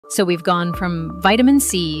So we've gone from vitamin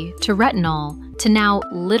C to retinol to now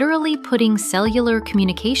literally putting cellular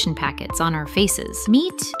communication packets on our faces.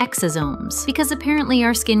 Meet exosomes, because apparently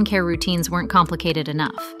our skincare routines weren't complicated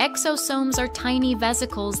enough. Exosomes are tiny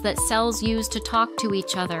vesicles that cells use to talk to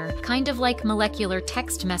each other, kind of like molecular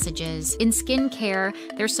text messages. In skincare,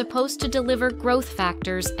 they're supposed to deliver growth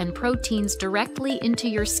factors and proteins directly into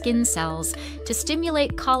your skin cells to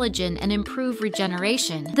stimulate collagen and improve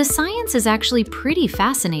regeneration. The science is actually pretty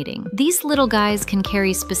fascinating. These little guys can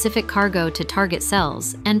carry specific cargo to target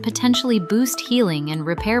cells and potentially boost healing and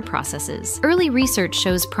repair processes. Early research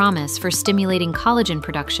shows promise for stimulating collagen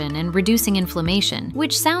production and reducing inflammation,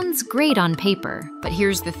 which sounds great on paper. But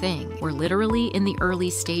here's the thing, we're literally in the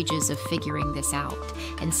early stages of figuring this out,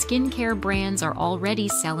 and skincare brands are already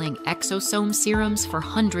selling exosome serums for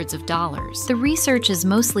hundreds of dollars. The research is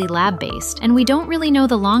mostly lab-based, and we don't really know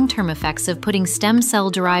the long-term effects of putting stem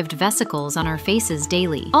cell-derived vesicles on our faces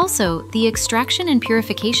daily. Also, the extraction and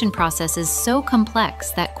purification process is so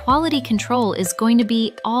complex that quality control is going to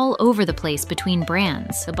be all over the place between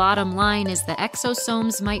brands. The bottom line is that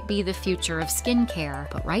exosomes might be the future of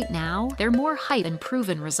skincare, but right now, they're more hype than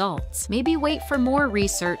proven results. Maybe wait for more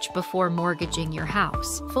research before mortgaging your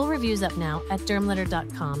house. Full reviews up now at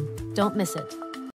dermletter.com. Don't miss it.